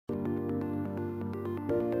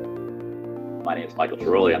My name is Michael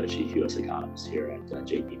Feroli. I'm the chief U.S. economist here at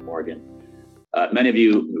J.P. Morgan. Many of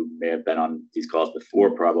you who may have been on these calls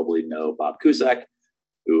before probably know Bob Cusack,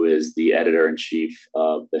 who is the editor-in-chief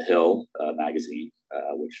of The Hill magazine,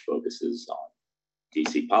 which focuses on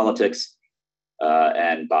D.C. politics.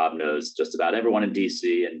 And Bob knows just about everyone in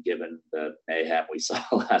D.C. And given the mayhem we saw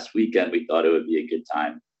last weekend, we thought it would be a good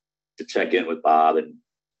time to check in with Bob and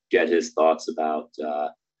get his thoughts about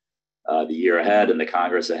the year ahead and the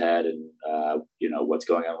Congress ahead, and what's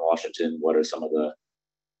going on in Washington. What are some of the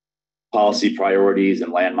policy priorities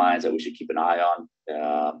and landmines that we should keep an eye on,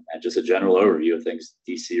 and just a general overview of things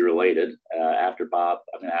DC related. After Bob,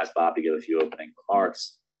 I'm going to ask Bob to give a few opening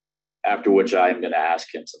remarks, after which I'm going to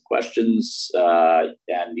ask him some questions,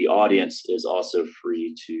 and the audience is also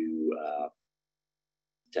free to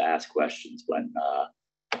ask questions when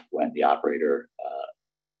the operator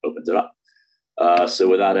opens it up. So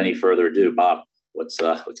without any further ado, Bob, what's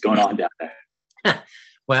going on down there?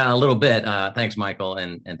 Well, a little bit. Thanks, Michael,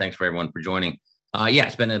 and thanks for everyone for joining. Yeah,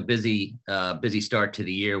 it's been a busy start to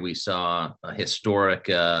the year. We saw a historic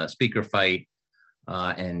speaker fight,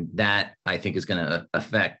 and that I think is going to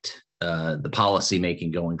affect the policy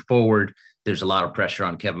making going forward. There's a lot of pressure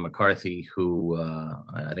on Kevin McCarthy, who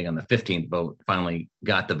I think on the 15th vote finally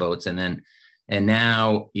got the votes, and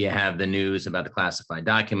now you have the news about the classified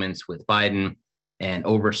documents with Biden and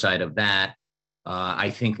oversight of that. I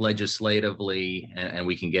think legislatively, and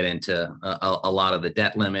we can get into a lot of the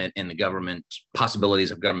debt limit and the government possibilities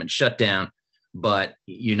of government shutdown, but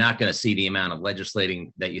you're not going to see the amount of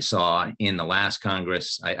legislating that you saw in the last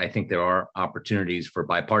Congress. I think there are opportunities for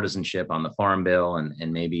bipartisanship on the Farm Bill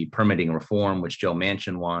and maybe permitting reform, which Joe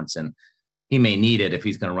Manchin wants, and he may need it if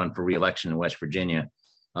he's going to run for re-election in West Virginia.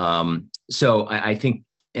 So I think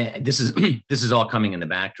this is all coming in the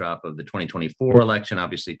backdrop of the 2024 election.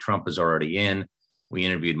 Obviously, Trump is already in. We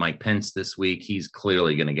interviewed Mike Pence this week. He's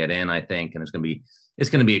clearly going to get in, I think, and it's going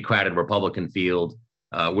to be a crowded Republican field.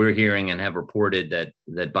 We're hearing and have reported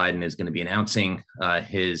that Biden is going to be announcing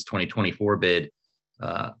his 2024 bid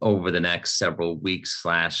over the next several weeks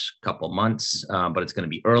 / couple months, but it's going to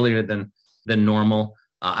be earlier than normal.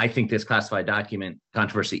 I think this classified document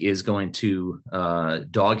controversy is going to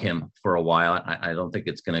dog him for a while. I don't think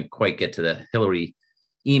it's going to quite get to the Hillary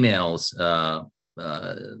emails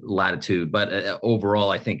latitude, but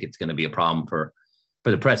overall, I think it's going to be a problem for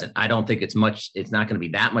the president. I don't think it's not going to be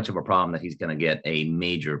that much of a problem that he's going to get a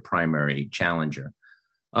major primary challenger.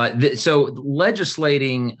 So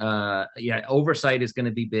legislating, oversight is going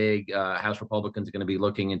to be big. House Republicans are going to be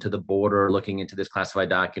looking into the border, looking into this classified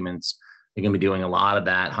documents. They're going to be doing a lot of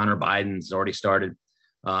that. Hunter Biden's already started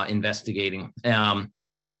investigating.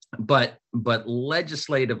 But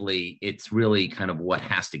legislatively, it's really kind of what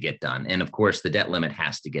has to get done. And of course, the debt limit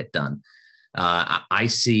has to get done. I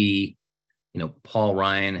see, Paul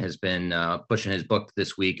Ryan has been pushing his book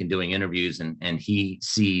this week and doing interviews, and he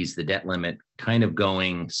sees the debt limit kind of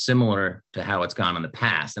going similar to how it's gone in the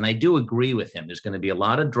past. And I do agree with him. There's going to be a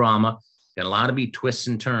lot of drama, going to be twists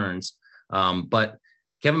and turns, but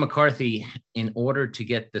Kevin McCarthy, in order to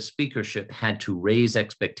get the speakership, had to raise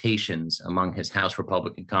expectations among his House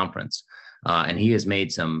Republican conference. And he has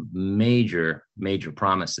made some major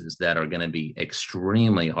promises that are going to be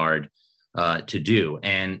extremely hard to do.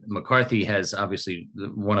 And McCarthy has obviously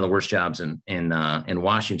one of the worst jobs in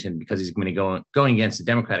Washington, because he's going to be going against the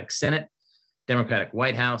Democratic Senate, Democratic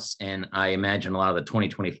White House. And I imagine a lot of the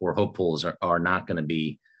 2024 hopefuls are not going to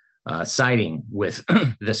be siding with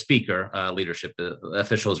the speaker. Leadership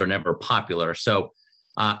officials are never popular. So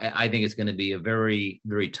I think it's going to be a very,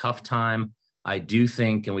 very tough time. I do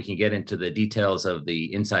think, and we can get into the details of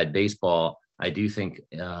the inside baseball, I do think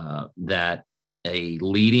that a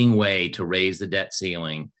leading way to raise the debt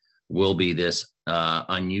ceiling will be this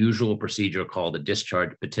unusual procedure called a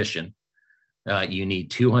discharge petition. You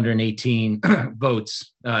need 218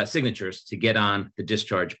 votes, signatures to get on the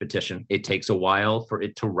discharge petition. It takes a while for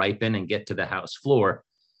it to ripen and get to the House floor.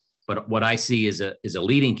 But what I see is a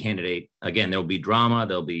leading candidate. Again, there'll be drama,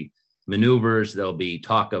 there'll be maneuvers, there'll be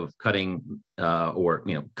talk of cutting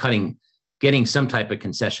getting some type of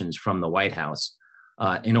concessions from the White House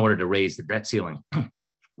in order to raise the debt ceiling.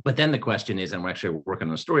 But then the question is, and we're actually working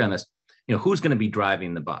on a story on this, who's going to be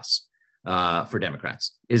driving the bus for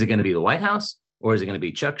Democrats? Is it going to be the White House, or is it going to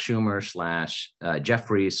be Chuck Schumer /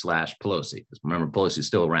 Jeffries / Pelosi? Because remember, Pelosi's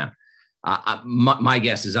still around. My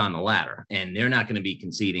guess is on the latter, and they're not going to be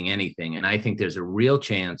conceding anything. And I think there's a real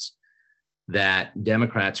chance that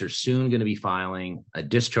Democrats are soon going to be filing a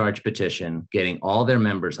discharge petition, getting all their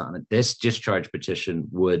members on it. This discharge petition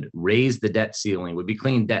would raise the debt ceiling, would be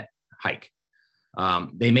clean debt hike.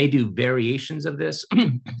 They may do variations of this,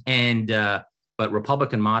 and but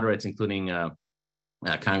Republican moderates, including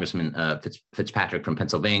Congressman Fitzpatrick from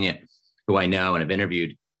Pennsylvania, who I know and have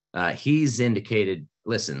interviewed, he's indicated,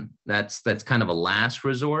 listen, that's kind of a last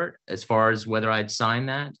resort as far as whether I'd sign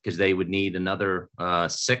that, because they would need another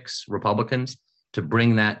 6 Republicans to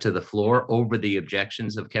bring that to the floor over the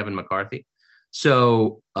objections of Kevin McCarthy.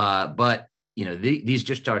 So, but these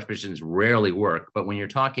discharge provisions rarely work. But when you're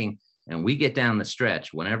talking, and we get down the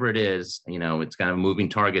stretch, whenever it is, it's kind of a moving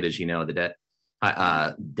target, as the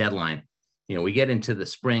deadline. We get into the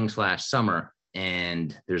spring/summer,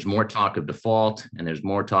 and there's more talk of default, and there's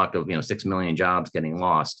more talk of 6 million jobs getting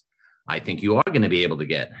lost. I think you are going to be able to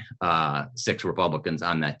get 6 Republicans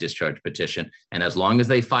on that discharge petition, and as long as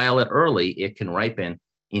they file it early, it can ripen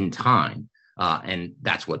in time, and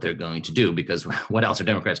that's what they're going to do, because what else are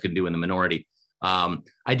Democrats going to do in the minority?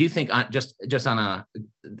 I do think just on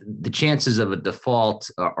the chances of a default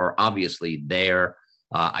are obviously there.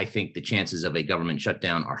 I think the chances of a government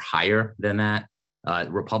shutdown are higher than that.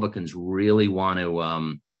 Republicans really want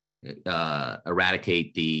to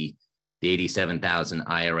eradicate the 87,000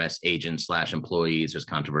 IRS agents / employees. There's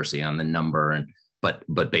controversy on the number,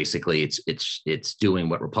 but basically it's doing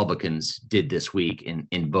what Republicans did this week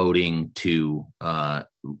in voting to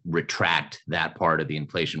retract that part of the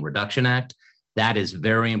Inflation Reduction Act. That is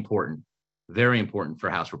very important for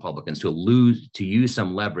House Republicans to use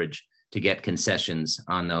some leverage to get concessions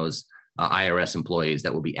on those IRS employees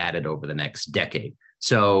that will be added over the next decade.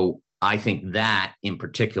 So I think that in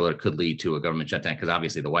particular could lead to a government shutdown, because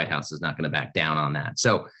obviously the White House is not going to back down on that.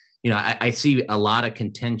 So, I see a lot of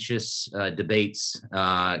contentious debates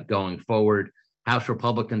going forward. House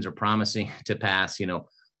Republicans are promising to pass, the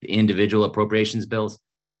individual appropriations bills.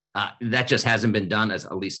 That just hasn't been done, as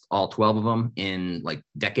at least all 12 of them, in like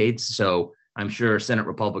decades. So I'm sure Senate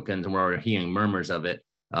Republicans, and we're hearing murmurs of it,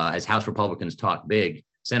 as House Republicans talk big,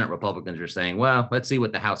 Senate Republicans are saying, well, let's see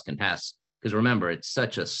what the House can pass. Because remember, it's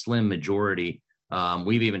such a slim majority.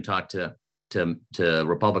 We've even talked to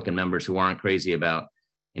Republican members who aren't crazy about,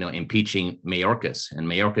 impeaching Mayorkas. And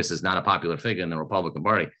Mayorkas is not a popular figure in the Republican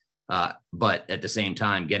Party. But at the same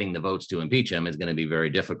time, getting the votes to impeach him is going to be very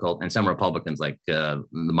difficult. And some Republicans, like the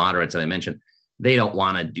moderates that I mentioned, they don't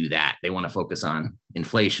want to do that. They want to focus on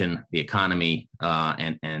inflation, the economy,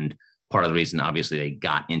 and part of the reason, obviously, they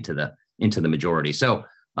got into the majority. So,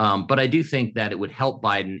 but I do think that it would help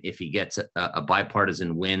Biden if he gets a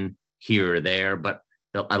bipartisan win here or there. But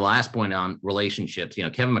the last point on relationships,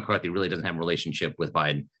 Kevin McCarthy really doesn't have a relationship with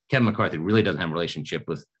Biden. Kevin McCarthy really doesn't have a relationship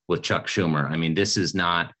with Chuck Schumer. I mean, this is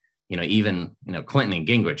not, even Clinton and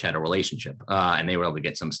Gingrich had a relationship, and they were able to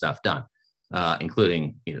get some stuff done,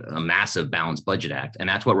 including a massive balanced budget act. And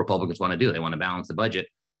that's what Republicans want to do. They want to balance the budget.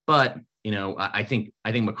 But I think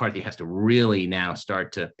McCarthy has to really now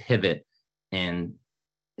start to pivot, and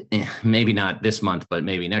maybe not this month, but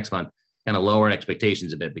maybe next month, kind of lower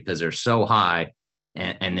expectations a bit, because they're so high,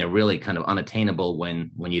 and they're really kind of unattainable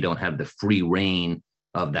when you don't have the free reign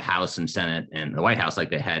of the House and Senate and the White House like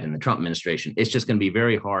they had in the Trump administration. It's just going to be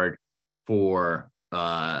very hard for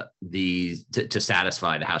to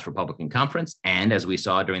satisfy the House Republican conference. And as we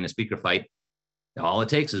saw during the speaker fight, all it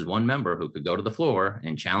takes is one member who could go to the floor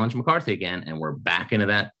and challenge McCarthy again, and we're back into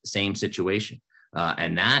that same situation.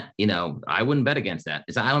 And that, I wouldn't bet against that.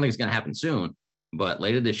 I don't think it's going to happen soon, but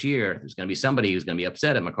later this year, there's going to be somebody who's going to be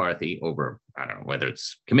upset at McCarthy over, I don't know, whether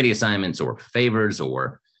it's committee assignments or favors,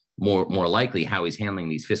 or more likely how he's handling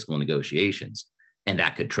these fiscal negotiations, and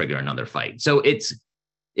that could trigger another fight. So it's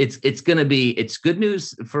good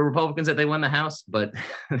news for Republicans that they won the House, but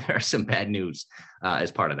there are some bad news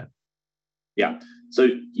as part of that. Yeah. So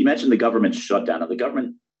you mentioned the government shutdown. Now, the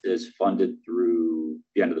government is funded through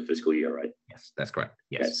the end of the fiscal year, right? Yes, that's correct.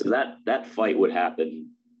 Yes. Okay, so that fight would happen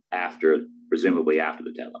presumably after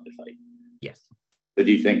the debt limit fight. Yes. But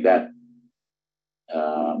do you think that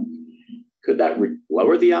could that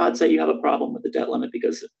lower the odds that you have a problem with the debt limit,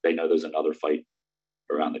 because they know there's another fight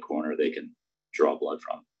around the corner they can draw blood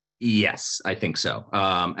from? Yes, I think so.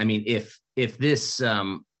 I mean, if this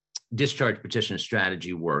discharge petition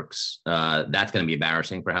strategy works, that's going to be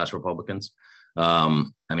embarrassing for House Republicans.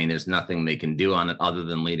 I mean, there's nothing they can do on it other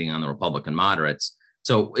than leading on the Republican moderates.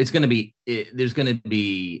 So it's going to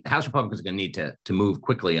be, House Republicans are going to need to move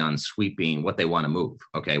quickly on sweeping what they want to move.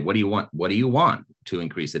 Okay, what do you want? What do you want to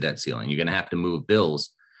increase the debt ceiling? You're going to have to move bills.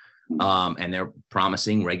 And they're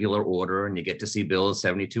promising regular order, and you get to see bills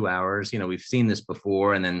 72 hours. We've seen this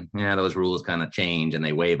before, and then those rules kind of change and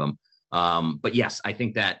they waive them. But yes, I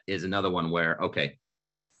think that is another one where, okay,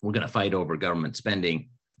 we're going to fight over government spending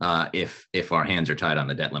if our hands are tied on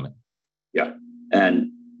the debt limit. Yeah. And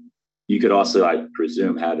you could also, I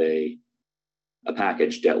presume, have a a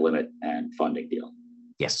package debt limit and funding deal.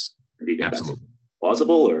 Yes, Do you think absolutely. that's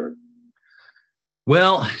plausible or?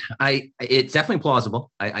 Well, it's definitely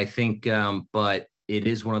plausible. I think, but it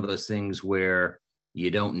is one of those things where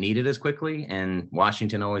you don't need it as quickly, and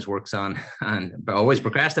Washington always works always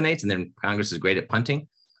procrastinates, and then Congress is great at punting.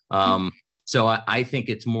 So I think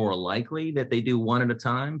it's more likely that they do one at a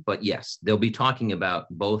time. But yes, they'll be talking about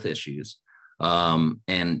both issues,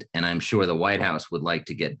 and I'm sure the White House would like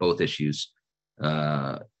to get both issues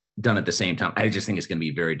done at the same time. I just think it's going to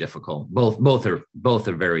be very difficult. Both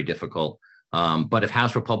are very difficult. But if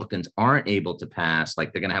House Republicans aren't able to pass,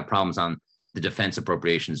 like, they're going to have problems on the defense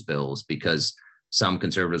appropriations bills because some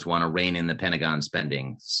conservatives want to rein in the Pentagon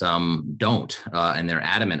spending, some don't, and they're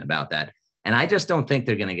adamant about that. And I just don't think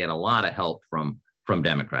they're going to get a lot of help from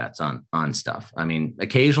Democrats on stuff. I mean,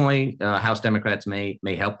 occasionally House Democrats may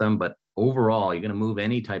help them, but overall, you're going to move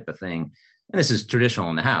any type of thing, and this is traditional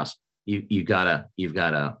in the House. You gotta move it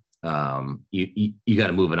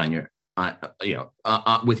on your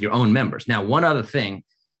with your own members. Now, one other thing,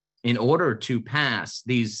 in order to pass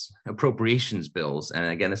these appropriations bills,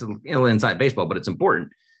 and again, this is inside baseball, but it's important,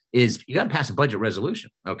 is you got to pass a budget resolution.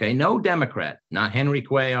 Okay, no Democrat, not Henry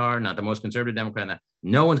Cuellar, not the most conservative Democrat,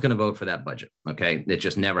 no one's going to vote for that budget. Okay, it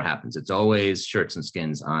just never happens. It's always shirts and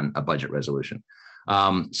skins on a budget resolution.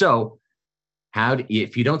 So,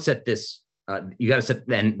 if you don't set this, you got to set.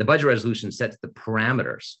 Then the budget resolution sets the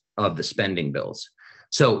parameters of the spending bills.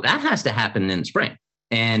 So that has to happen in spring.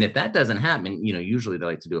 And if that doesn't happen, usually they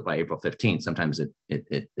like to do it by April 15th. Sometimes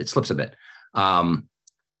it slips a bit.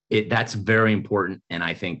 That's very important. And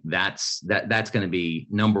I think that's going to be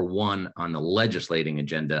number one on the legislating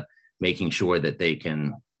agenda, making sure that they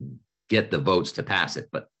can get the votes to pass it.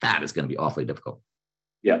 But that is going to be awfully difficult.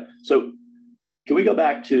 Yeah. So can we go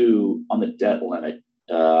back to, on the debt limit,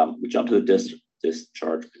 we jumped to the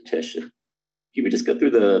discharge petition. Can we just go through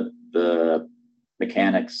the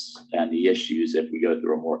mechanics and the issues if we go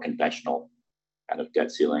through a more conventional kind of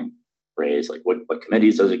debt ceiling phrase? Like what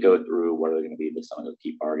committees does it go through? What are going to be some of the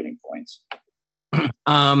key bargaining points?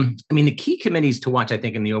 I mean, the key committees to watch, I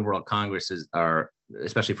think, in the overall Congress are,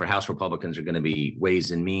 especially for House Republicans, are going to be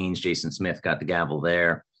Ways and Means. Jason Smith got the gavel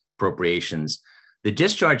there. Appropriations. The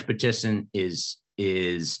discharge petition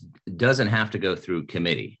doesn't have to go through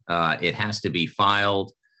committee. It has to be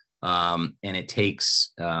filed, and it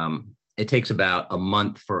takes about a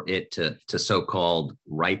month for it to so-called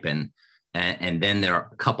ripen. And then there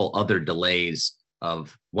are a couple other delays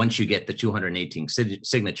of, once you get the 218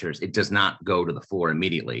 signatures, it does not go to the floor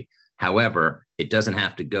immediately. However, it doesn't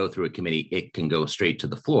have to go through a committee. It can go straight to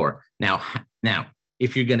the floor. Now,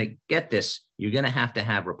 if you're going to get this, you're going to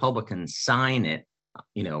have Republicans sign it.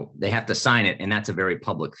 They have to sign it, and that's a very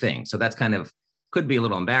public thing. So that's could be a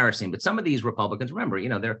little embarrassing. But some of these Republicans, remember,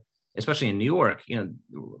 they're, especially in New York,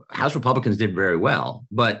 House Republicans did very well,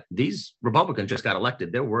 but these Republicans just got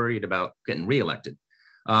elected. They're worried about getting reelected.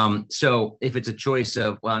 So if it's a choice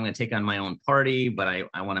of, well, I'm going to take on my own party, but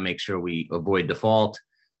I want to make sure we avoid default,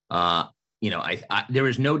 there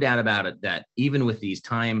is no doubt about it that even with these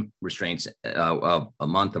time restraints of a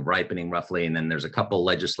month of ripening roughly, and then there's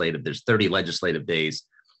there's 30 legislative days,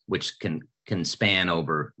 which can span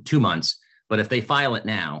over 2 months. But if they file it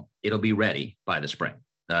now, it'll be ready by the spring.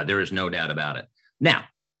 There is no doubt about it. Now,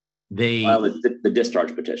 the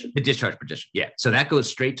discharge petition. The discharge petition, yeah. So that goes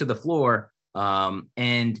straight to the floor.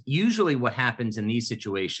 And usually what happens in these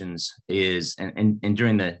situations is, and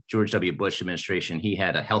during the George W. Bush administration, he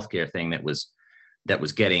had a healthcare thing that was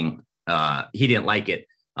getting, he didn't like it.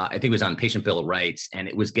 I think it was on Patient Bill of Rights, and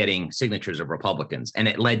it was getting signatures of Republicans, and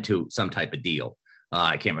it led to some type of deal.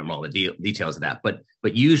 I can't remember all the details of that, but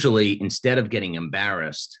usually, instead of getting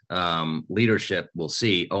embarrassed, leadership will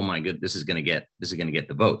see, oh my good, this is going to get the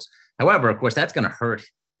votes. However, of course, that's going to hurt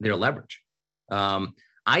their leverage.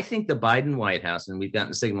 I think the Biden White House, and we've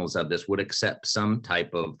gotten signals of this, would accept some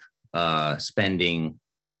type of spending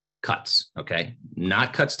cuts. Okay,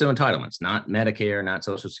 not cuts to entitlements, not Medicare, not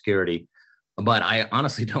Social Security. But I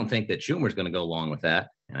honestly don't think that Schumer's going to go along with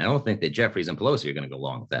that, and I don't think that Jeffries and Pelosi are going to go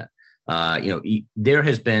along with that.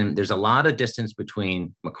 There's a lot of distance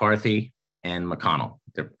between McCarthy and McConnell.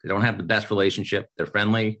 They don't have the best relationship. They're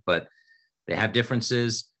friendly, but they have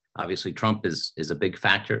differences. Obviously, Trump is a big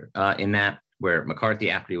factor in that, where McCarthy,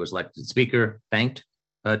 after he was elected speaker, thanked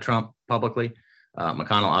Trump publicly.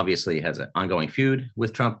 McConnell obviously has an ongoing feud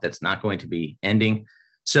with Trump that's not going to be ending.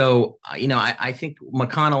 So, I think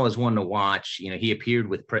McConnell is one to watch. He appeared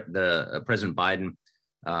with President Biden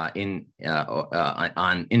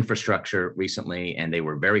on infrastructure recently, and they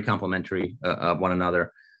were very complimentary of one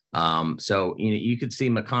another. So you could see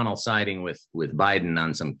McConnell siding with Biden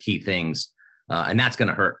on some key things. And that's going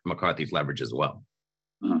to hurt McCarthy's leverage as well.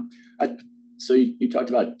 So you talked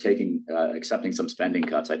about accepting some spending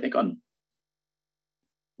cuts. I think on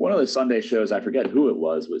one of the Sunday shows, I forget who it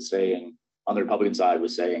was saying, on the Republican side,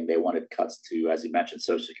 was saying they wanted cuts to, as you mentioned,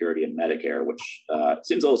 Social Security and Medicare, which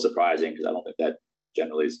seems a little surprising because I don't think that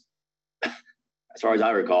generally is, as far as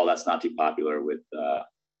I recall, that's not too popular with the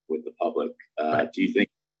public. Right. Do you think,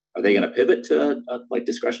 are they going to pivot to like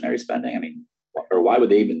discretionary spending? I mean, or why would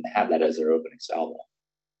they even have that as their opening salvo?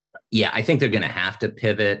 Yeah, I think they're going to have to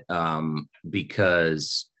pivot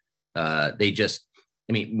because they just,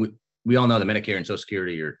 I mean, we all know that Medicare and Social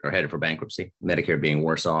Security are headed for bankruptcy, Medicare being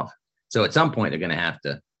worse off. So at some point, they're going to have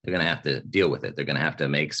to deal with it. They're going to have to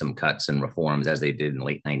make some cuts and reforms as they did in the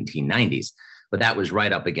late 1990s. But that was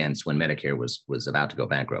right up against when Medicare was about to go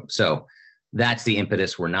bankrupt. So that's the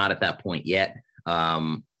impetus. We're not at that point yet.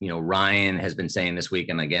 Ryan has been saying this week,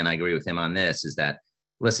 and again, I agree with him on this, is that,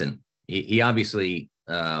 listen, he obviously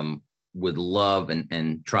would love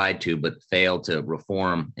and tried to, but failed to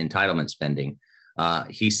reform entitlement spending.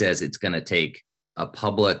 He says it's going to take a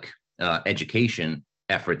public education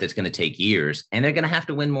effort that's going to take years, and they're going to have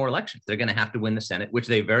to win more elections. They're going to have to win the Senate, which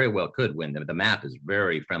they very well could win. The map is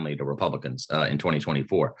very friendly to Republicans in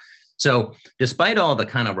 2024. So despite all the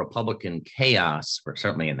kind of Republican chaos,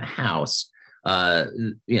 certainly in the House,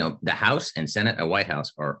 the House and Senate and White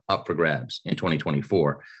House are up for grabs in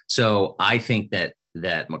 2024. So I think that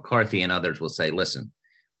McCarthy and others will say, listen,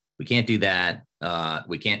 we can't do that.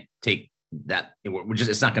 We can't take that.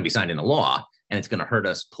 It's not going to be signed into law, and it's going to hurt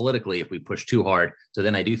us politically if we push too hard. So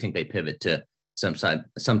then I do think they pivot to some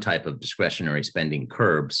type of discretionary spending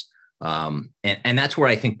curbs. And that's where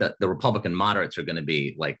I think that the Republican moderates are going to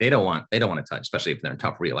be. Like, they don't want to touch, especially if they're in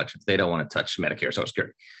tough re-elections. They don't want to touch Medicare, Social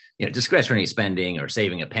Security. Discretionary spending or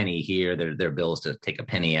saving a penny here. Their bill is to take a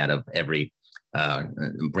penny out of every.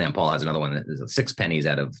 Rand Paul has another one that is 6 pennies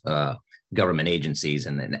out of government agencies,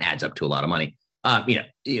 and then adds up to a lot of money.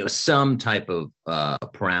 Some type of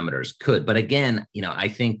parameters could, but again, I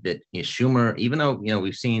think that Schumer, even though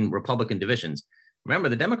we've seen Republican divisions. Remember,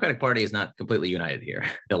 the Democratic Party is not completely united here.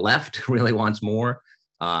 The left really wants more.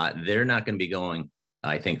 They're not going to be going,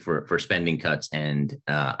 I think, for spending cuts, and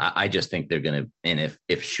I just think they're going to. And if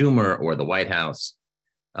Schumer or the White House,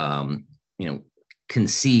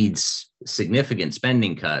 concedes significant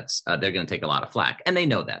spending cuts, they're going to take a lot of flack, and they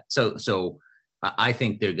know that. So I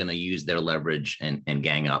think they're going to use their leverage and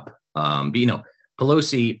gang up.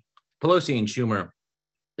 Pelosi and Schumer,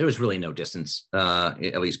 there was really no distance,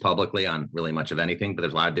 at least publicly, on really much of anything, but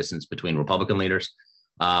there's a lot of distance between Republican leaders.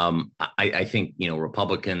 I think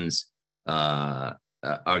Republicans are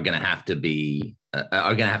going to have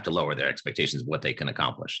to lower their expectations of what they can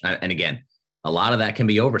accomplish. And again, a lot of that can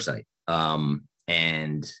be oversight.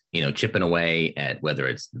 And chipping away at whether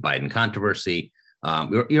it's the Biden controversy.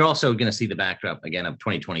 You're also going to see the backdrop again of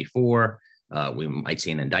 2024. We might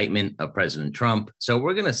see an indictment of President Trump. So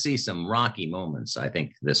we're going to see some rocky moments, I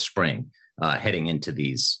think, this spring heading into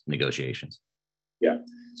these negotiations. Yeah.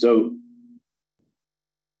 So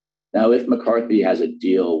now, if McCarthy has a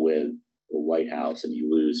deal with the White House and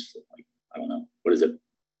you lose, I don't know, what is it,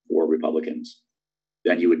 4 Republicans,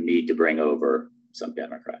 then you would need to bring over some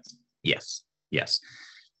Democrats. Yes.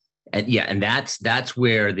 And that's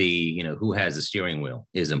where the, who has the steering wheel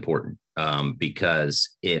is important, because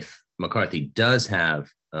if McCarthy does have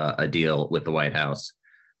a deal with the White House,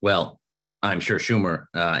 well, I'm sure Schumer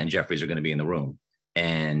and Jeffries are going to be in the room,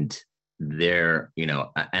 and they're,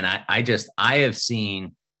 and I have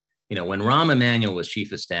seen, when Rahm Emanuel was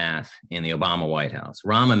chief of staff in the Obama White House,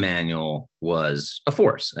 Rahm Emanuel was a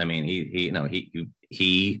force. I mean,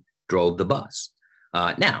 he drove the bus.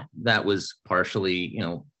 Now, that was partially,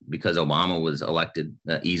 because Obama was elected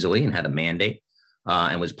easily and had a mandate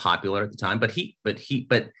and was popular at the time. But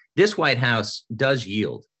this White House does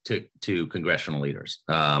yield to congressional leaders.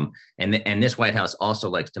 And this White House also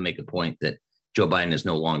likes to make a point that Joe Biden is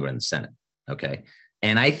no longer in the Senate. Okay.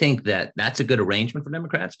 And I think that that's a good arrangement for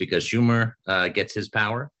Democrats, because Schumer gets his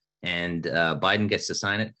power and Biden gets to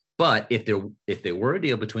sign it. But if there were a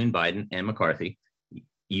deal between Biden and McCarthy,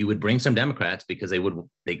 you would bring some Democrats, because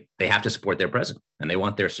they have to support their president, and they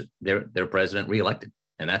want their president reelected,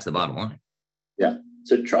 and that's the bottom line. Yeah.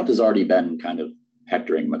 So Trump has already been kind of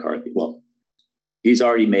hectoring McCarthy. Well, he's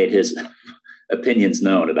already made his opinions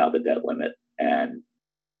known about the debt limit and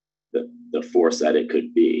the force that it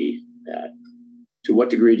could be. To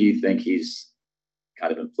what degree do you think he's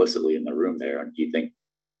kind of implicitly in the room there? And do you think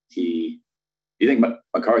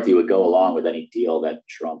McCarthy would go along with any deal that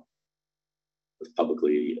Trump was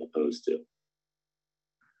publicly opposed to?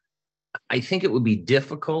 I think it would be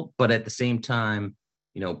difficult, but at the same time,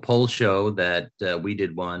 polls show that we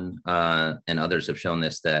did one, and others have shown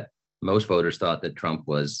this, that most voters thought that Trump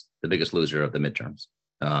was the biggest loser of the midterms.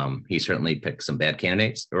 He certainly picked some bad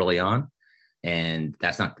candidates early on, and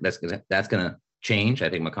that's going to change. I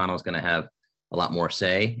think McConnell's going to have a lot more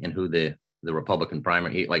say in who the Republican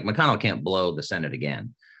primary. Like, McConnell can't blow the Senate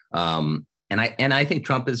again, and I think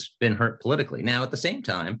Trump has been hurt politically. Now, at the same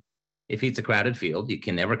time, if it's a crowded field, you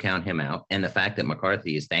can never count him out. And the fact that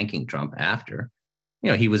McCarthy is thanking Trump after,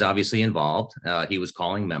 he was obviously involved. He was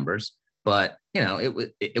calling members, but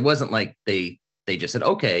it wasn't like they just said,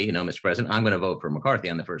 okay, Mr. President, I'm going to vote for McCarthy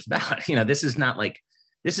on the first ballot. This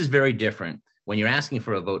is very different. When you're asking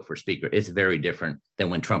for a vote for speaker, it's very different than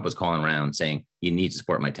when Trump was calling around saying, you need to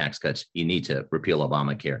support my tax cuts. You need to repeal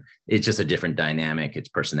Obamacare. It's just a different dynamic. It's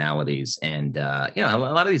personalities. And, a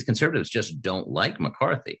lot of these conservatives just don't like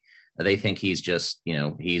McCarthy. They think he's just,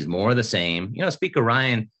 he's more of the same. Speaker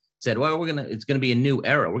Ryan said, well, it's going to be a new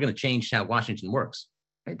era. We're going to change how Washington works.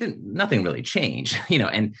 Nothing really changed,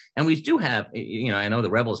 and we do have, I know the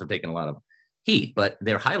rebels have taken a lot of heat, but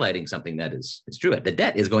they're highlighting something that is true. The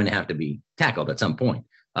debt is going to have to be tackled at some point.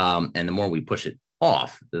 And the more we push it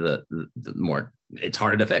off, the more it's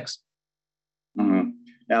harder to fix. Mm-hmm.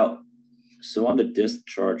 Now, so on the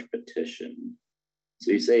discharge petition,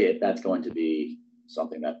 so you say that's going to be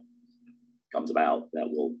something that comes about that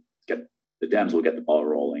will get the Dems will get the ball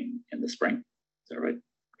rolling in the spring. Is that right?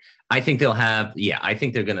 I think I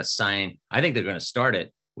think they're going to sign. I think they're going to start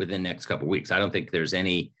it within the next couple of weeks. I don't think there's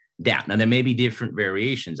any doubt. Now, there may be different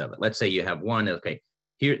variations of it. Let's say you have one. Okay,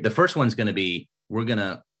 here, the first one's going to be, we're going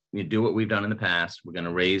to do what we've done in the past. We're going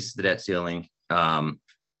to raise the debt ceiling, and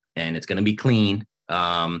it's going to be clean.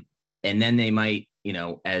 And then they might,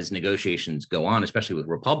 as negotiations go on, especially with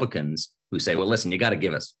Republicans who say, well, listen, you got to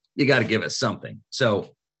give us something.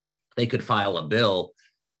 So they could file a bill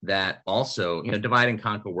that also, divide and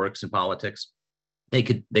conquer works in politics. They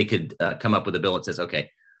could come up with a bill that says, okay,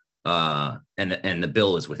 and the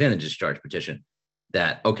bill is within a discharge petition,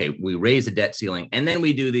 that, okay, we raise the debt ceiling, and then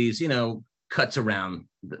we do these, cuts around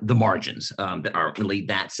the margins that aren't really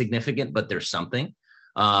that significant, but there's something.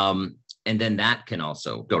 And then that can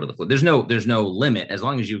also go to the floor. There's no limit, as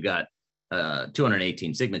long as you've got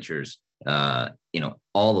 218 signatures.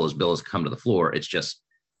 All those bills come to the floor. It's just,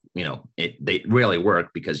 they rarely work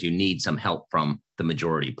because you need some help from the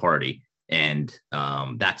majority party. And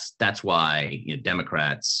that's why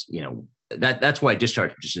Democrats, that's why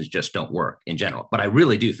discharge petitions just don't work in general. But I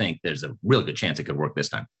really do think there's a really good chance it could work this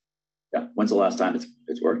time. Yeah. When's the last time it's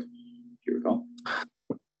worked? Do you recall?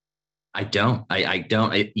 I don't,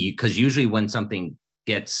 because usually when something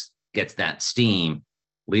gets that steam,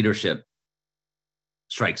 leadership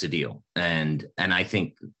strikes a deal, and I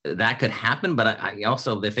think that could happen. But I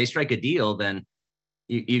also, if they strike a deal, then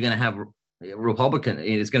you're going to have Republican.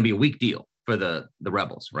 It's going to be a weak deal for the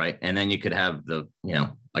rebels, right? And then you could have the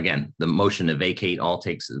motion to vacate all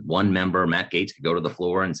takes one member. Matt Gaetz could go to the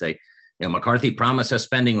floor and say, McCarthy promised us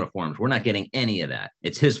spending reforms. We're not getting any of that.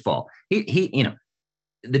 It's his fault. He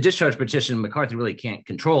the discharge petition, McCarthy really can't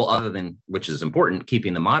control, other than, which is important,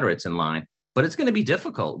 keeping the moderates in line. But it's going to be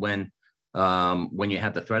difficult when you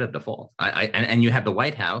have the threat of default, and you have the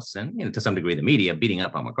White House and to some degree the media beating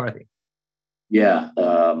up on McCarthy. Yeah.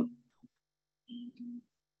 Okay.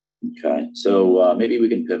 So maybe we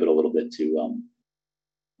can pivot a little bit to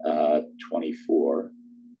 24,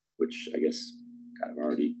 which I guess kind of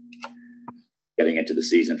already getting into the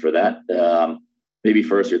season for that. Maybe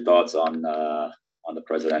first your thoughts on the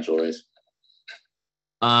presidential race.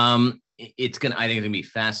 I think it's gonna be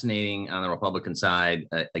fascinating on the Republican side.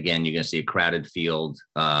 Again, you're gonna see a crowded field.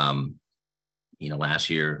 Last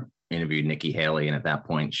year interviewed Nikki Haley, and at that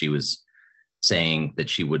point she was saying that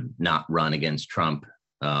she would not run against Trump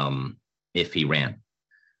if he ran.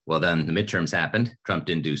 Well, then the midterms happened. Trump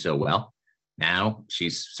didn't do so well. Now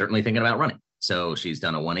she's certainly thinking about running. So she's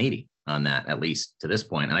done a 180 on that, at least to this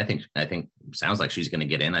point. And I think sounds like she's going to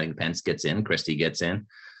get in. I think Pence gets in, Christie gets in.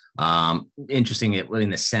 Interesting, in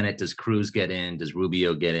the Senate, does Cruz get in? Does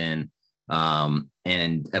Rubio get in?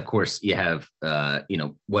 And of course, you have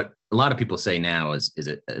what a lot of people say now is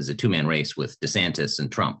a two-man race with DeSantis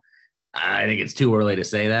and Trump. I think it's too early to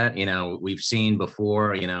say that. We've seen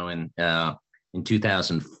before, in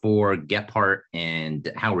 2004, Gephardt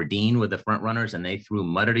and Howard Dean were the front runners, and they threw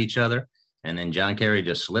mud at each other. And then John Kerry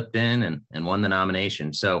just slipped in and won the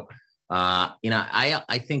nomination. So,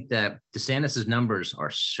 I think that DeSantis's numbers are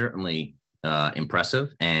certainly impressive,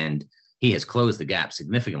 and he has closed the gap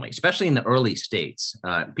significantly, especially in the early states.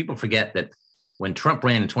 People forget that when Trump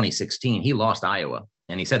ran in 2016, he lost Iowa,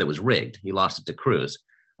 and he said it was rigged. He lost it to Cruz.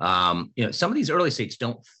 Some of these early states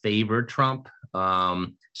don't favor Trump.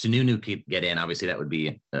 Sununu could get in. Obviously, that would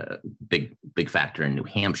be a big factor in New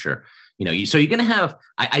Hampshire. So you're going to have.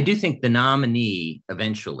 I do think the nominee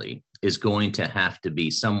eventually is going to have to be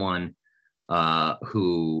someone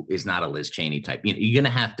who is not a Liz Cheney type. You're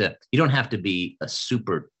going to have to. You don't have to be a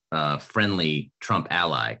super friendly Trump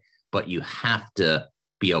ally, but you have to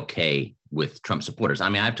be okay with Trump supporters. I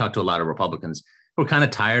mean, I've talked to a lot of Republicans who are kind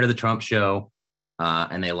of tired of the Trump show.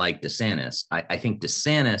 And they like DeSantis. I think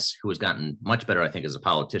DeSantis, who has gotten much better, I think, as a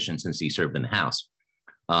politician since he served in the House,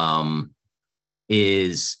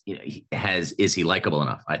 is he likable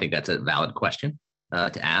enough? I think that's a valid question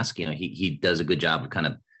to ask. He does a good job of kind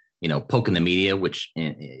of poking the media, which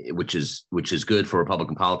is good for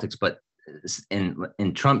Republican politics. But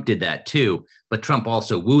and Trump did that too. But Trump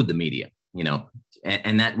also wooed the media,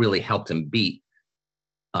 and that really helped him beat.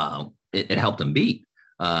 It helped him beat.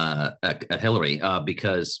 At Hillary,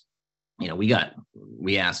 because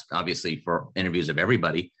we asked obviously for interviews of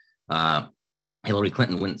everybody. Hillary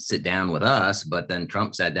Clinton wouldn't sit down with us, but then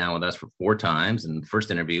Trump sat down with us for 4 times. And the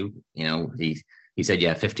first interview, he said you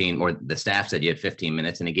have 15, or the staff said you had 15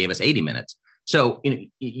 minutes, and he gave us 80 minutes. So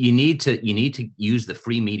you need to use the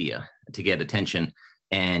free media to get attention.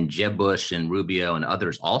 And Jeb Bush and Rubio and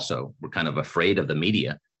others also were kind of afraid of the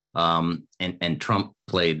media. And Trump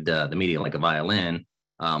played the media like a violin.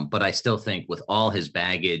 But I still think with all his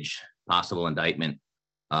baggage, possible indictment,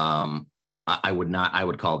 I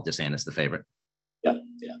would call DeSantis the favorite. Yeah.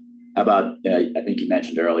 How about, I think you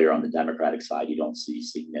mentioned earlier on the Democratic side, you don't see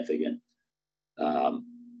significant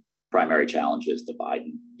primary challenges to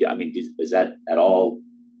Biden. Yeah, I mean, is that at all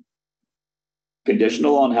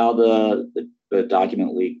conditional on how the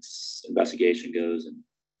document leaks investigation goes? And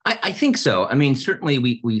I think so. I mean, certainly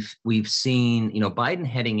we've seen, Biden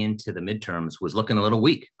heading into the midterms was looking a little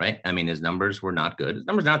weak, right? I mean, his numbers were not good. His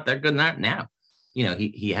numbers not that good now.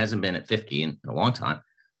 He hasn't been at 50 in a long time.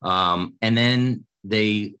 And then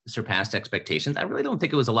they surpassed expectations. I really don't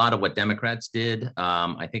think it was a lot of what Democrats did.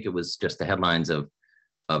 I think it was just the headlines of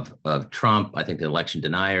Trump. I think the election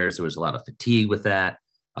deniers, there was a lot of fatigue with that.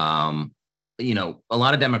 A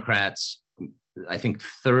lot of Democrats, I think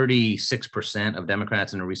 36% of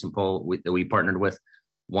Democrats in a recent poll that we partnered with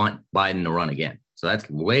want Biden to run again. So that's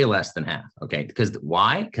way less than half. Okay.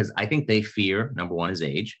 Why? Because I think they fear, number one, his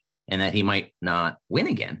age, and that he might not win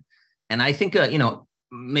again. And I think,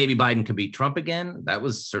 maybe Biden could beat Trump again. That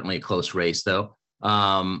was certainly a close race, though.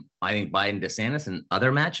 I think Biden, DeSantis, and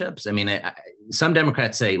other matchups. I mean, some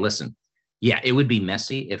Democrats say, listen, yeah, it would be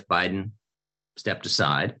messy if Biden stepped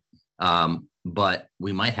aside. But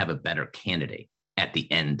we might have a better candidate at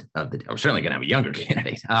the end of the day. We're certainly going to have a younger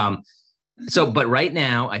candidate. But right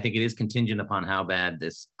now, I think it is contingent upon how bad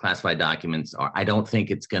this classified documents are. I don't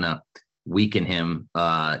think it's going to weaken him.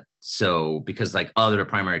 Because like other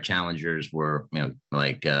primary challengers were,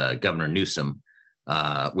 like Governor Newsom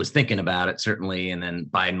was thinking about it, certainly. And then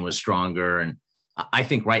Biden was stronger. And I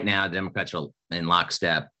think right now, the Democrats are in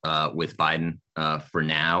lockstep with Biden for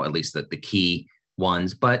now, at least the key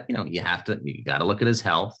ones. But you got to look at his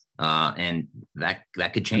health, and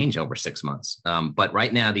that could change over 6 months. But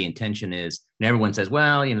right now the intention is, and everyone says,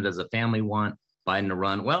 well, does the family want Biden to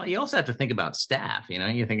run? Well, you also have to think about staff.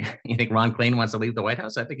 You think Ron Klain wants to leave the White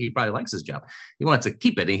House? I think he probably likes his job. He wants to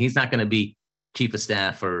keep it, and he's not going to be chief of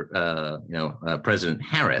staff for President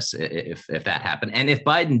Harris if that happened. And if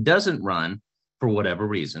Biden doesn't run for whatever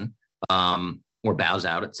reason, or bows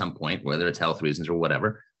out at some point, whether it's health reasons or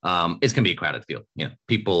whatever, it's going to be a crowded field.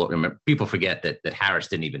 People forget that Harris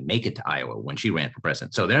didn't even make it to Iowa when she ran for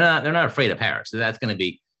president. So they're not afraid of Harris. So that's going to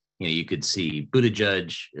be, you could see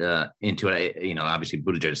Buttigieg into it. Obviously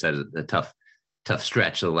Buttigieg had a tough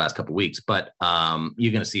stretch the last couple of weeks, but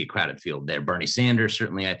you're going to see a crowded field there. Bernie Sanders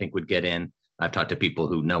certainly, I think, would get in. I've talked to people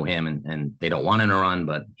who know him and they don't want him to run,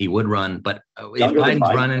 but he would run. But if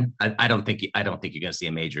Biden's running, I don't think you're going to see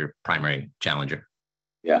a major primary challenger.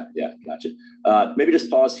 Yeah, gotcha. Maybe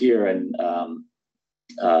just pause here and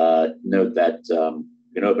note that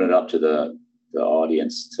you can open it up to the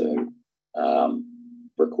audience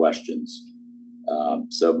for questions.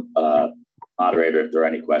 So, moderator, if there are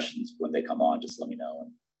any questions when they come on, just let me know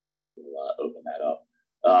and we'll open that up.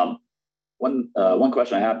 One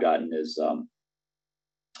question I have gotten is,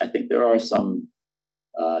 I think there are some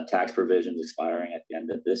tax provisions expiring at the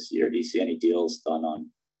end of this year. Do you see any deals done on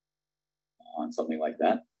something like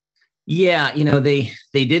that? Yeah, they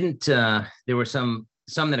didn't. There were some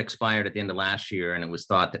that expired at the end of last year, and it was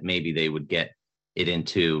thought that maybe they would get it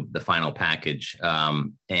into the final package.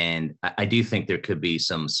 And I do think there could be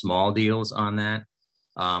some small deals on that.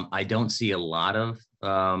 I don't see a lot of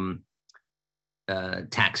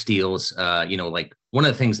tax deals. Like one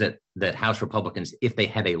of the things that House Republicans, if they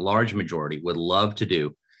had a large majority, would love to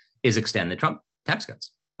do is extend the Trump tax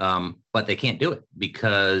cuts. But they can't do it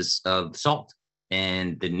because of SALT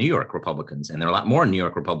and the New York Republicans. And there are a lot more New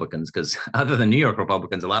York Republicans because other than New York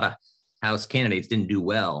Republicans, a lot of House candidates didn't do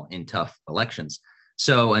well in tough elections.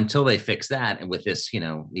 So until they fix that, and with this,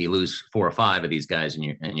 you lose 4 or 5 of these guys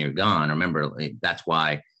and you're gone. Remember, that's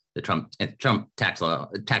why the Trump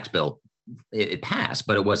tax bill it passed,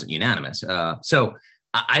 but it wasn't unanimous. So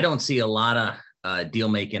I don't see a lot of deal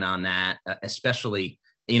making on that, especially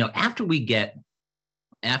after we get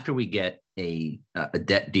a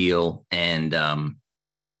debt deal and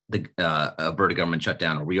avert a government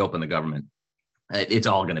shutdown or reopen the government. It's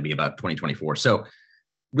all going to be about 2024. So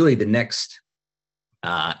really, the next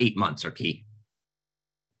 8 months are key.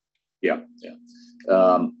 Yeah.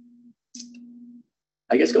 I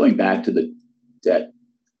guess going back to the debt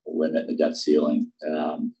limit, the debt ceiling,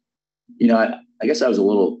 I guess I was a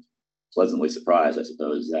little pleasantly surprised, I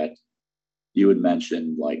suppose, that you had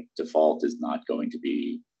mentioned like default is not going to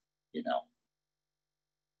be,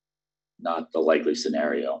 not the likely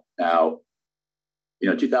scenario. Now,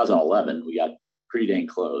 2011, we got pretty dang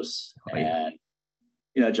close. Oh, yeah. And,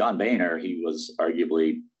 John Boehner, he was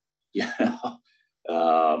arguably,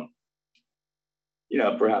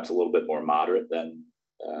 perhaps a little bit more moderate than,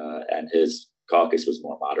 and his caucus was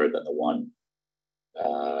more moderate than the one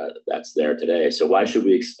that's there today. So why should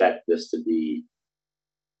we expect this to be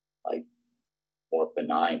like more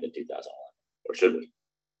benign than 2011, or should we?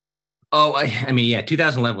 Oh, I mean, yeah,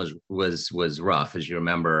 2011 was rough, as you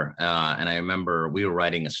remember. And I remember we were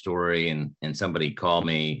writing a story, and somebody called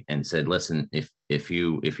me and said, "Listen, if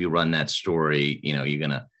you run that story, you're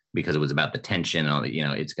gonna, because it was about the tension,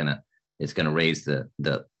 it's gonna raise the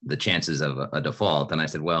chances of a default." And I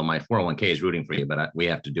said, "Well, my 401k is rooting for you, but we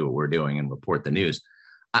have to do what we're doing and report the news."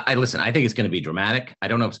 Listen, I think it's going to be dramatic. I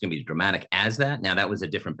don't know if it's going to be dramatic as that. Now, that was a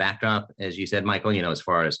different backdrop, as you said, Michael. As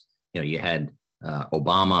far as you had.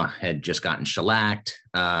 Obama had just gotten shellacked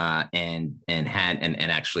and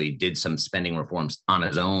actually did some spending reforms on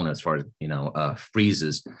his own as far as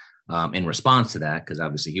freezes in response to that, because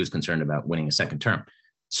obviously he was concerned about winning a second term.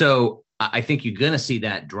 So I think you're going to see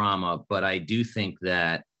that drama, but I do think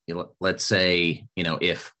that let's say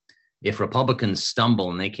if Republicans stumble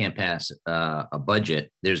and they can't pass a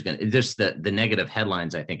budget, there's the negative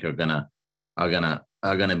headlines I think are gonna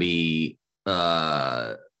be.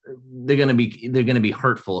 They're going to be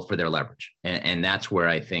hurtful for their leverage, and that's where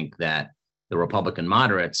I think that the Republican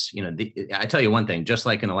moderates, I tell you one thing, just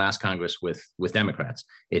like in the last Congress with Democrats,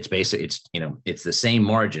 it's basically it's the same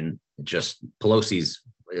margin. Just Pelosi's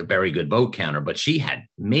a very good vote counter, but she had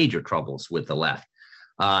major troubles with the left.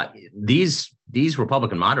 These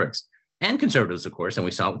Republican moderates and conservatives, of course, and we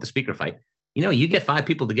saw it with the speaker fight. You get 5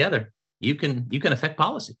 people together, you can affect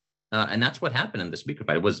policy. And that's what happened in the speaker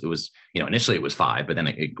fight. It was initially it was 5, but then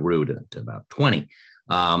it grew to about 20.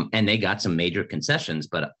 And they got some major concessions.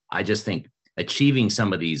 But I just think achieving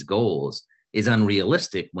some of these goals is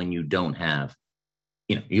unrealistic when you don't have,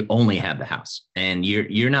 you only have the House. And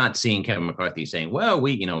you're not seeing Kevin McCarthy saying, well, I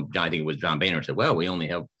think it was John Boehner said, well, we only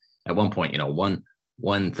have at one point,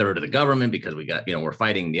 1/3 of the government because we got, we're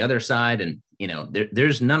fighting the other side. And,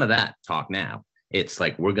 there's none of that talk now. It's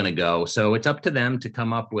like we're going to go. So it's up to them to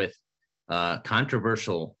come up with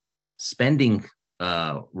controversial spending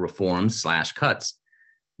reforms / cuts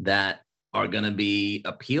that are going to be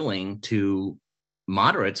appealing to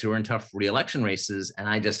moderates who are in tough reelection races. And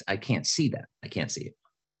I can't see that. I can't see it.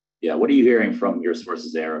 Yeah. What are you hearing from your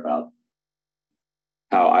sources there about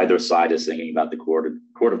how either side is thinking about the court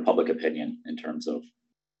of public opinion in terms of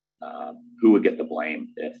who would get the blame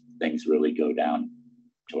if things really go down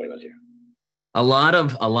toilet here? A lot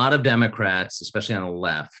of Democrats, especially on the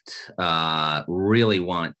left, really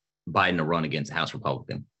want Biden to run against the House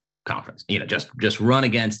Republican conference. Just run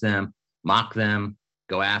against them, mock them,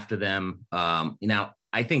 go after them.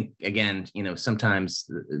 I think again, sometimes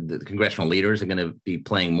the congressional leaders are going to be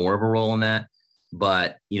playing more of a role in that.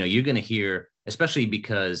 But you're going to hear, especially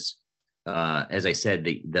because, as I said,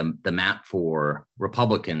 the map for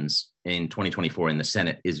Republicans in 2024 in the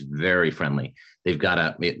Senate is very friendly. They've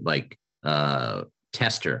got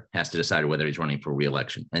Tester has to decide whether he's running for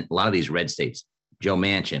re-election. And a lot of these red states, Joe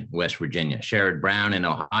Manchin, West Virginia, Sherrod Brown in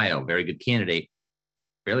Ohio, very good candidate,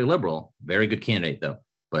 fairly liberal, very good candidate though,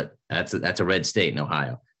 but that's a red state in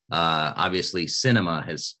Ohio. Obviously Sinema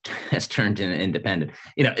has turned in independent,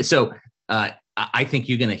 so I think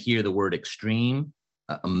you're going to hear the word extreme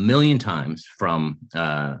a million times from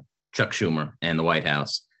Chuck Schumer and the White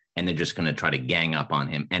House, and they're just going to try to gang up on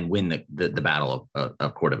him and win the battle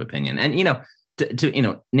of court of opinion. And,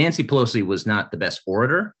 Nancy Pelosi was not the best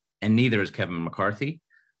orator, and neither is Kevin McCarthy.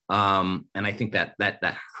 And I think that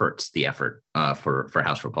hurts the effort for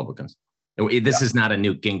House Republicans. This is not a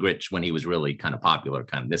Newt Gingrich when he was really kind of popular.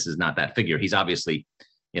 This is not that figure. He's obviously,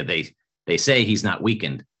 they say he's not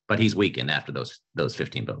weakened, but he's weakened after those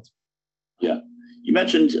 15 votes. Yeah, you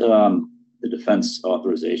mentioned the defense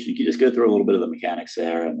authorization. Can you just go through a little bit of the mechanics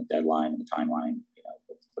there and the deadline and the timeline?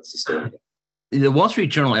 What's the story? The Wall Street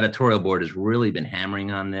Journal editorial board has really been hammering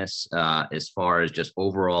on this as far as just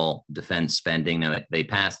overall defense spending. Now, they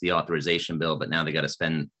passed the authorization bill, but now they got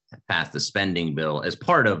to pass the spending bill as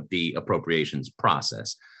part of the appropriations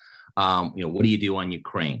process. What do you do on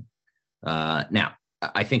Ukraine? Now,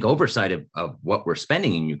 I think oversight of what we're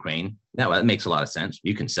spending in Ukraine, that makes a lot of sense.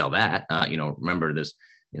 You can sell that. Remember,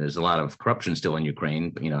 there's a lot of corruption still in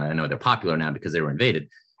Ukraine. But, I know they're popular now because they were invaded.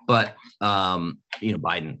 But,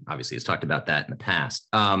 Biden obviously has talked about that in the past.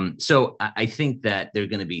 So I think that there are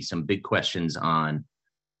going to be some big questions on,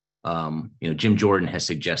 Jim Jordan has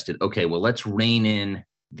suggested, okay, well, let's rein in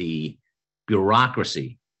the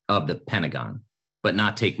bureaucracy of the Pentagon, but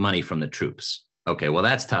not take money from the troops. Okay, well,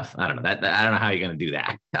 that's tough. I don't know. I don't know how you're going to do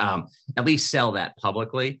that. At least sell that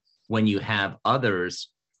publicly when you have others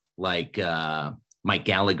like Mike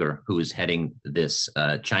Gallagher, who is heading this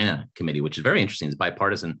China committee, which is very interesting. It's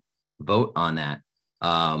bipartisan vote on that.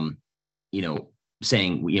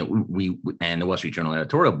 Saying, we and the Wall Street Journal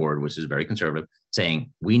editorial board, which is very conservative,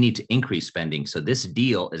 saying we need to increase spending. So this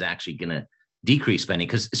deal is actually going to decrease spending,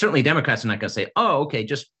 because certainly Democrats are not going to say, oh, okay,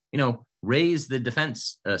 just, raise the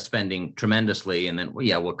defense spending tremendously. And then,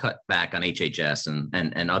 we'll cut back on HHS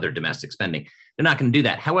and other domestic spending. They're not going to do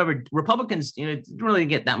that. However, Republicans, didn't really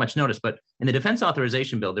get that much notice. But in the defense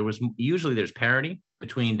authorization bill, there's parity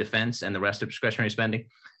between defense and the rest of discretionary spending.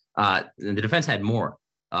 And the defense had more.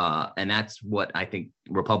 And that's what I think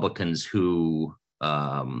Republicans who,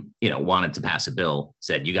 wanted to pass a bill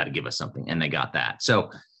said, you got to give us something. And they got that.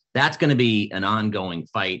 So that's going to be an ongoing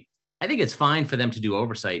fight. I think it's fine for them to do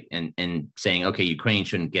oversight and saying, okay, Ukraine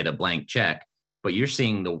shouldn't get a blank check. But you're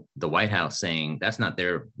seeing the White House saying that's not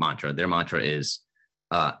their mantra. Their mantra is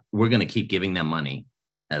we're going to keep giving them money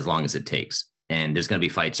as long as it takes. And there's going to be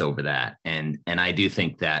fights over that. And I do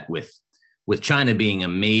think that with China being a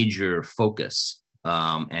major focus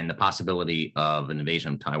and the possibility of an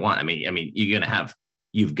invasion of Taiwan, I mean, you've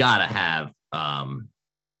got to have. I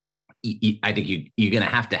think you're going to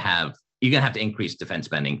have to increase defense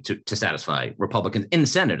spending to satisfy Republicans in the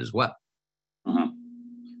Senate as well. Uh-huh.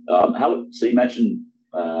 So you mentioned,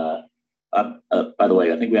 by the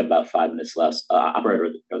way, I think we have about 5 minutes left.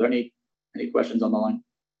 Operator, are there any questions on the line?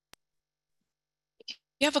 If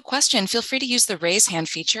you have a question, feel free to use the raise hand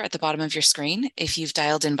feature at the bottom of your screen. If you've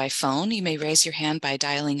dialed in by phone, you may raise your hand by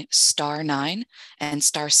dialing *9, and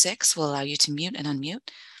 *6 will allow you to mute and unmute.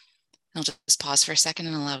 I'll just pause for a second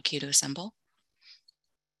and allow a queue to assemble.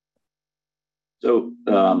 So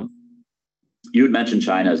you had mentioned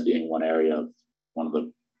China as being one of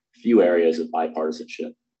the few areas of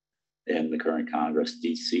bipartisanship in the current Congress. Do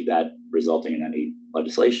you see that resulting in any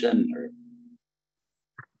legislation? Or?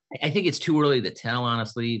 I think it's too early to tell,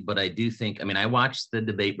 honestly, but I do think, I watched the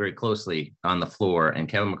debate very closely on the floor, and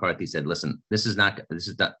Kevin McCarthy said, listen, I'm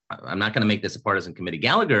not going to make this a partisan committee.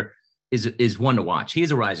 Gallagher is one to watch.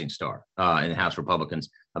 He's a rising star in the House Republicans,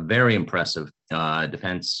 a very impressive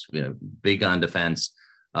defense, big on defense,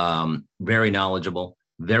 very knowledgeable.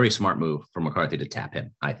 Very smart move for McCarthy to tap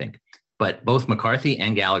him, I think. But both McCarthy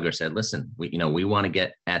and Gallagher said, listen, we want to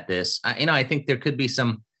get at this. I think there could be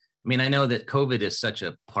some, I know that COVID is such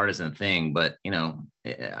a partisan thing, but,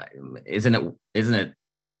 isn't it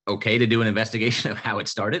okay to do an investigation of how it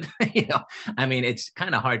started? It's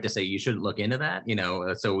kind of hard to say you shouldn't look into that,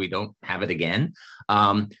 so we don't have it again.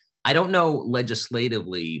 I don't know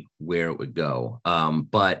legislatively where it would go,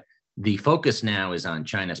 but the focus now is on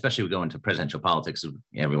China, especially we go into presidential politics.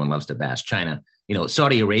 Everyone loves to bash China.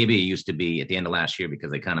 Saudi Arabia used to be at the end of last year because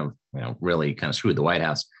they kind of, really kind of screwed the White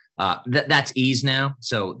House. That's eased now.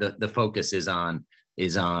 So the focus is on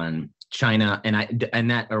China, and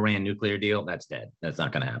that Iran nuclear deal, that's dead. That's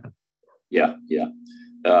not going to happen. Yeah.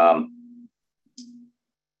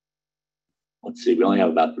 Let's see. We only have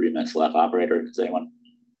about 3 minutes left. Operator, does anyone?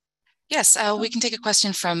 Yes, we can take a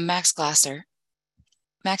question from Max Glasser.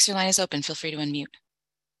 Max, your line is open. Feel free to unmute.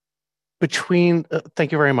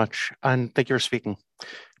 Thank you very much, and thank you for speaking.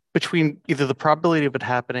 Between either the probability of it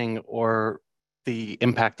happening or the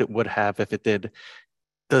impact it would have if it did,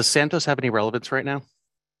 does Santos have any relevance right now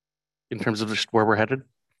in terms of just where we're headed?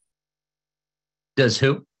 Does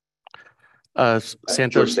who?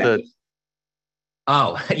 Santos.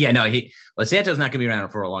 Oh, yeah, no, Santos not going to be around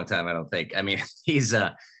for a long time, I don't think. I mean,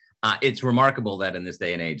 it's remarkable that in this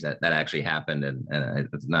day and age that actually happened. And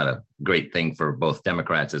it's not a great thing for both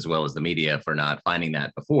Democrats as well as the media for not finding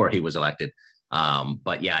that before he was elected.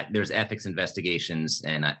 But yeah, there's ethics investigations,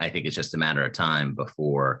 and I think it's just a matter of time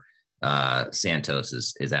before Santos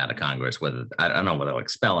is out of Congress. Whether I don't know whether they'll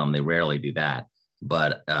expel him. They rarely do that.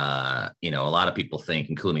 But a lot of people think,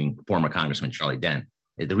 including former Congressman Charlie Dent,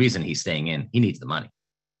 the reason he's staying in, he needs the money.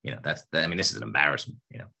 This is an embarrassment.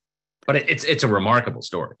 But it's a remarkable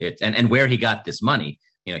story. And where he got this money,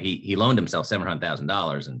 he loaned himself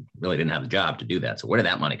 $700,000 and really didn't have the job to do that. So where did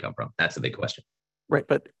that money come from? That's the big question. Right,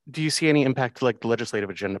 but do you see any impact to the legislative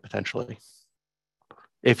agenda potentially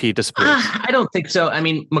if he disappears? I don't think so. I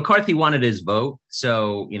mean, McCarthy wanted his vote,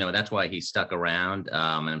 so that's why he stuck around.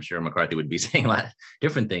 And I'm sure McCarthy would be saying a lot of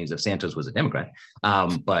different things if Santos was a Democrat.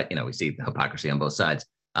 But we see the hypocrisy on both sides.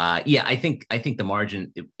 I think the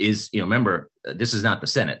margin is, remember, this is not the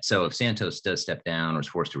Senate. So if Santos does step down or is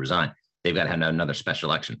forced to resign, they've got to have another special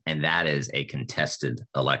election, and that is a contested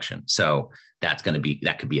election. So that could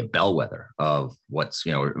be a bellwether of what's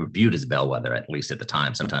viewed as a bellwether, at least at the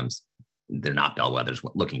time. Sometimes they're not bellwethers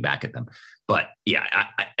looking back at them. But yeah,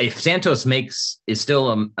 if Santos is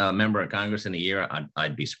still a member of Congress in a year,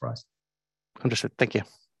 I'd be surprised. Understood. Thank you.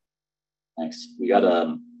 Thanks. We got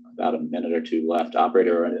about a minute or two left.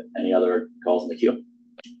 Operator, or any other calls in the queue?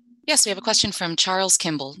 Yes, we have a question from Charles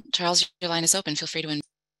Kimball. Charles, your line is open. Feel free to.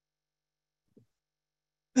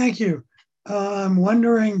 Thank you. I'm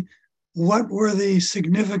wondering, what were the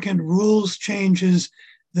significant rules changes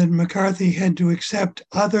that McCarthy had to accept,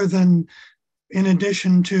 other than, in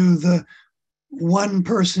addition to the one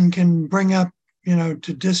person can bring up,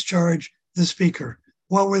 to discharge the speaker?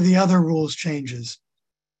 What were the other rules changes?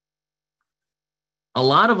 A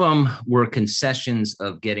lot of them were concessions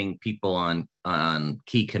of getting people on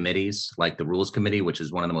key committees, like the Rules Committee, which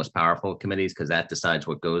is one of the most powerful committees because that decides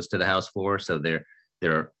what goes to the House floor. So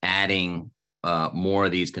they're adding more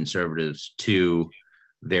of these conservatives to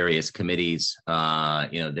various committees.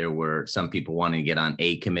 There were some people wanting to get on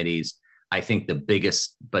A committees. I think the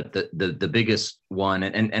biggest one,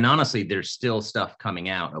 and honestly, there's still stuff coming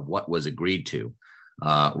out of what was agreed to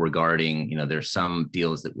regarding, there's some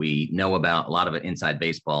deals that we know about, a lot of it inside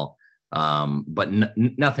baseball, but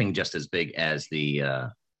nothing just as big as the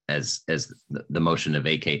motion to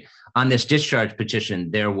vacate. On this discharge petition,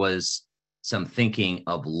 there was some thinking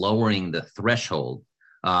of lowering the threshold,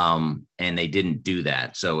 and they didn't do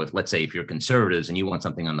that. So let's say if you're conservatives and you want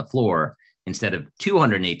something on the floor, instead of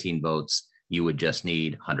 218 votes, you would just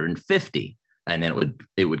need 150, and then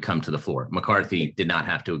it would come to the floor. McCarthy did not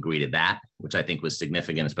have to agree to that, which I think was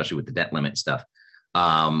significant, especially with the debt limit stuff.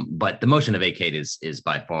 But the motion to vacate is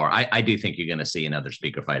by far, I do think you're going to see another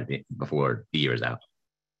speaker fight before the year is out.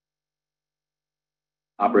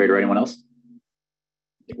 Operator, anyone else?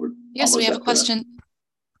 Yes, we have a question.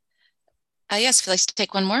 Yes, if you'd like to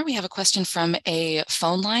take one more, we have a question from a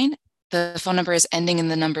phone line. The phone number is ending in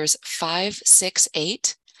the numbers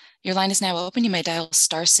 568. Your line is now open. You may dial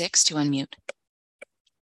 *6 to unmute.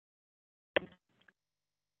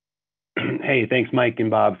 Hey, thanks, Mike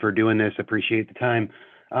and Bob, for doing this. Appreciate the time.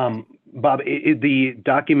 Bob, the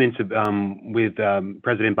documents with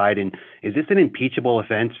President Biden, is this an impeachable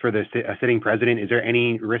offense for the sitting president? Is there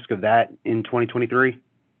any risk of that in 2023?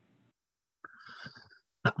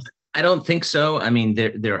 I don't think so. I mean,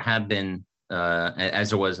 there have been, as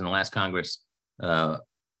there was in the last Congress,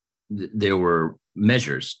 there were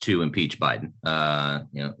measures to impeach Biden.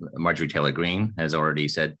 Marjorie Taylor Greene has already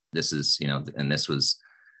said this is, and this was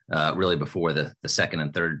really before the second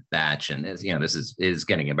and third batch. And this is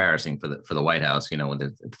getting embarrassing for the White House. With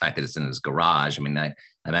the fact that it's in his garage. I mean, I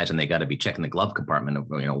imagine they got to be checking the glove compartment of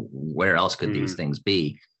where else could these things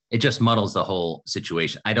be. It just muddles the whole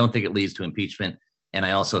situation. I don't think it leads to impeachment. And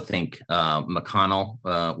I also think McConnell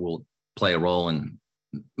will play a role in.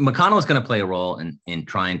 McConnell is going to play a role in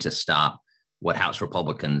trying to stop what House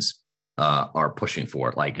Republicans are pushing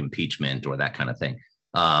for, like impeachment or that kind of thing.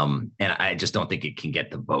 And I just don't think it can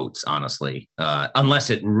get the votes, honestly, unless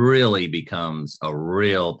it really becomes a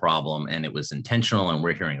real problem and it was intentional and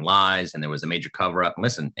we're hearing lies and there was a major cover up.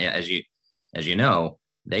 Listen, as you know,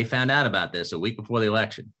 they found out about this a week before the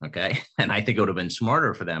election. Okay. And I think it would have been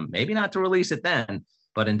smarter for them, maybe not to release it then,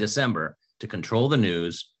 but in December, to control the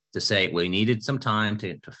news, to say we needed some time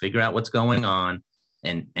to figure out what's going on.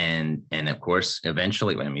 And of course,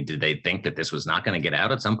 eventually, I mean, did they think that this was not going to get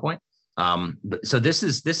out at some point? But so this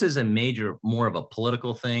is a major, more of a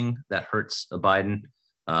political thing that hurts Biden,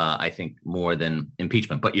 I think, more than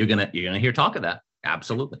impeachment. But you're gonna hear talk of that.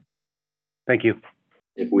 Absolutely. Thank you.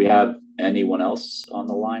 If we have anyone else on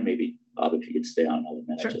the line? Maybe Bob, if you could stay on another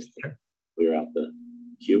minute, Sure, just to sure. clear out the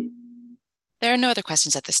queue. There are no other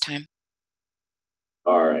questions at this time.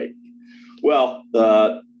 All right. Well,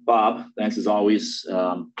 Bob, thanks as always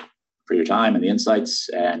for your time and the insights,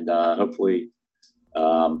 and hopefully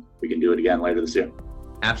we can do it again later this year.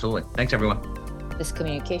 Absolutely. Thanks, everyone. This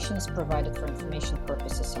communication is provided for information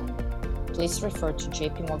purposes only. Please refer to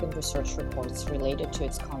JP Morgan research reports related to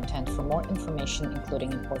its content for more information,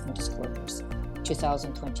 including important disclosures.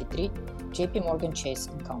 2023, JP Morgan Chase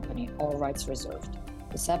 & Company, all rights reserved.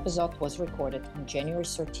 This episode was recorded on January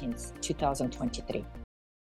 13th, 2023.